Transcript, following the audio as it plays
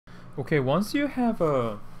Okay, once you have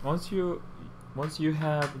your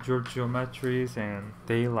geometries and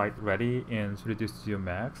daylight ready in 3D Studio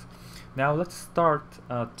Max, now let's start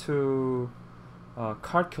to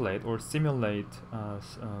calculate or simulate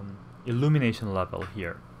illumination level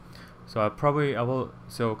here. So I will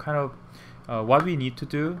kind of what we need to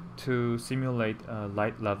do to simulate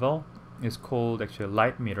light level is called actually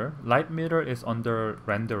light meter. Light meter is under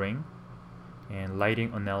rendering and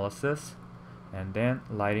lighting analysis, and then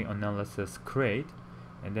lighting analysis create,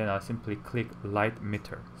 and then I'll simply click light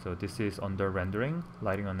meter. So this is under rendering,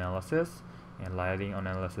 lighting analysis, and lighting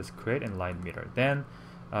analysis create, and light meter. Then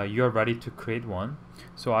you're ready to create one.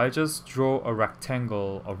 So I just draw a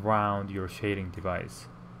rectangle around your shading device,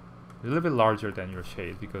 a little bit larger than your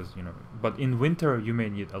shade, because but in winter you may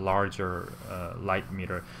need a larger light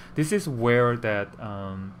meter. This is where that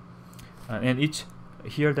and each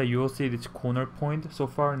here that you will see this corner point. So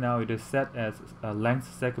far now it is set as a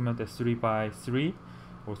length segment as 3 by 3,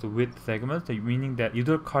 also width segment, meaning that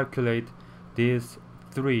either calculate these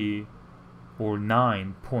 3 or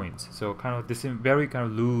 9 points. So kind of this is very kind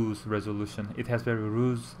of loose resolution. It has very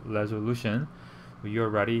loose resolution. You're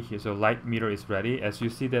ready here. So light meter is ready. As you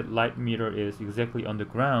see that light meter is exactly on the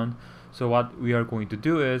ground. So what we are going to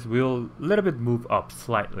do is we'll a little bit move up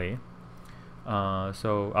slightly.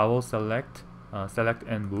 So I will select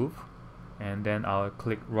and move, and then I'll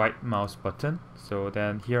click right mouse button. So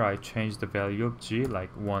then here I change the value of G like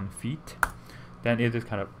 1 feet. Then it is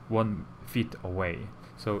kind of 1 feet away,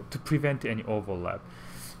 so to prevent any overlap.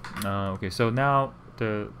 Okay, so now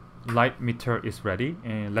the light meter is ready,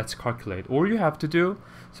 and let's calculate. All you have to do,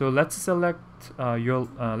 so let's select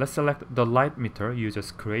let's select the light meter you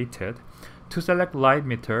just created. To select light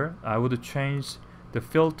meter, I would change the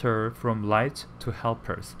filter from light to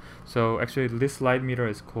helpers. So actually this light meter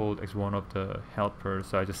is called as one of the helpers.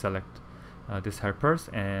 So I just select this helpers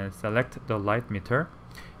and select the light meter,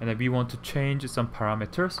 and then we want to change some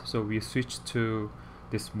parameters. So we switch to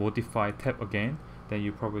this modify tab again. Then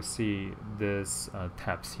you probably see this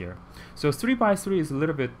tabs here. So 3 by 3 is a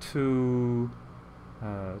little bit too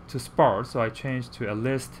sparse, so I changed to at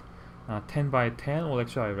least 10 by 10, or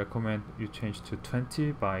actually I recommend you change to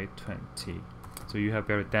 20 by 20. So you have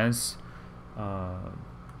very dense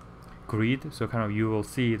grid. So kind of you will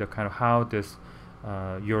see the kind of how this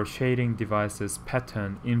your shading device's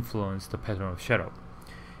pattern influence the pattern of shadow.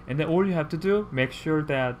 And then all you have to do, make sure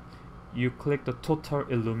that you click the total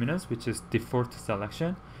illuminance, which is default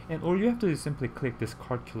selection, and all you have to do is simply click this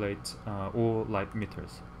calculate all light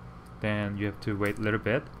meters. Then you have to wait a little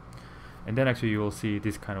bit, and then actually you will see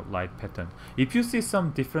this kind of light pattern. If you see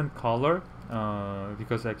some different color,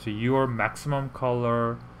 because actually your maximum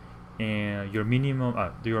color and your minimum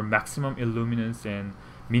your maximum illuminance and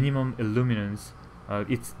minimum illuminance,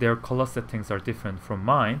 their color settings are different from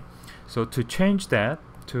mine. So to change that,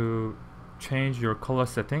 to change your color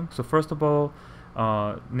setting, so first of all,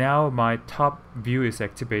 now my top view is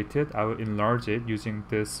activated. I will enlarge it using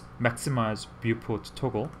this maximize viewport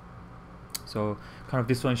toggle. So kind of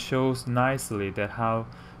this one shows nicely that how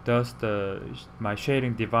does my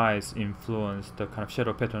shading device influence the kind of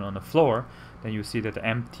shadow pattern on the floor. Then you see that the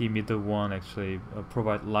empty middle one actually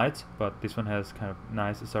provide light, but this one has kind of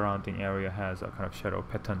nice surrounding area, has a kind of shadow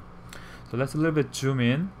pattern. So let's a little bit zoom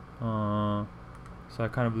in. So I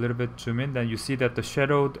kind of a little bit zoom in, then you see that the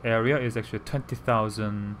shadowed area is actually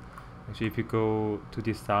 20,000. Actually, if you go to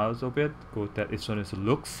the styles of it, go that it's one is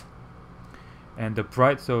looks, and the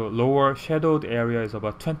bright, so lower shadowed area is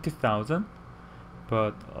about 20,000,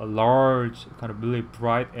 but a large kind of really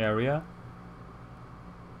bright area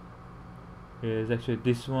is actually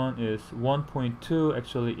this one is 1.2,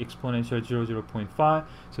 actually exponential 0.5.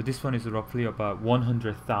 So this one is roughly about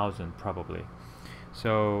 100,000 probably.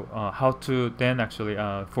 So how to then actually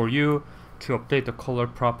for you to update the color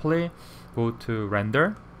properly, go to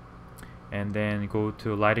render, and then go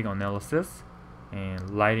to lighting analysis and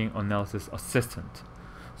lighting analysis assistant.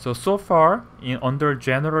 So far in under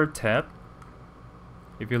general tab,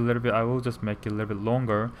 if you a little bit, I will just make it a little bit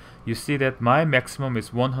longer. You see that my maximum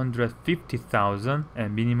is 150,000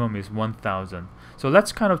 and minimum is 1,000. So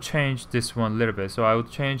let's kind of change this one a little bit. So I will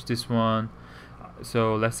change this one.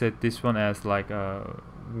 So let's say this one as like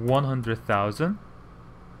 100,000,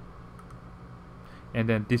 and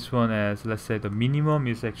then this one as, let's say the minimum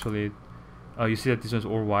is actually you see that this one is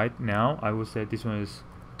all white. Now I would say this one is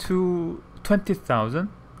 20,000.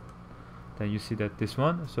 Then you see that this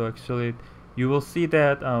one, so actually you will see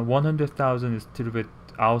that 100,000 is a little bit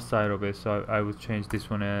outside of it, so I would change this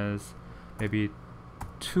one as maybe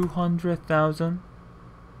 200,000.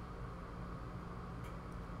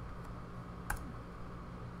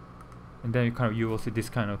 and then you will see this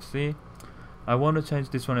kind of see. I want to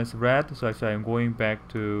change this one as red, so actually I'm going back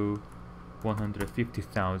to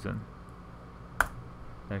 150,000.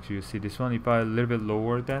 Actually, you see this one. If I a little bit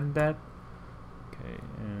lower than that, okay,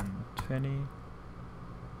 and 20,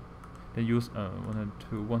 then use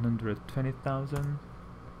 120,000.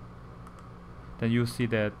 Then you see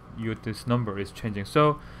that this number is changing.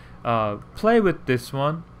 So play with this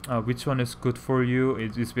one. Which one is good for you?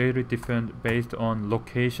 It is very different based on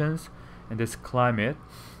locations and this climate.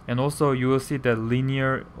 And also you will see the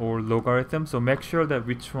linear or logarithm, so make sure that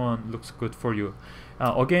which one looks good for you.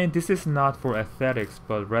 Again, this is not for aesthetics,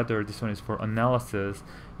 but rather this one is for analysis,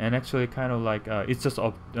 and actually kind of like it's just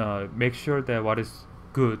make sure that what is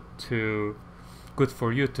good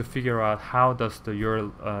for you to figure out how does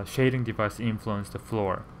your shading device influence the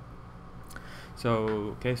floor.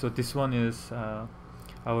 So okay, so this one is I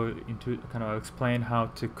will kind of explain how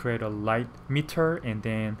to create a light meter and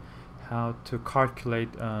then how to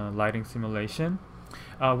calculate lighting simulation.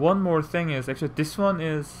 One more thing is actually this one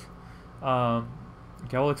is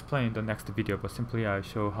okay, I'll explain in the next video, but simply I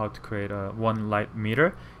show how to create one light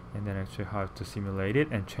meter and then actually how to simulate it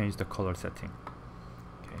and change the color setting.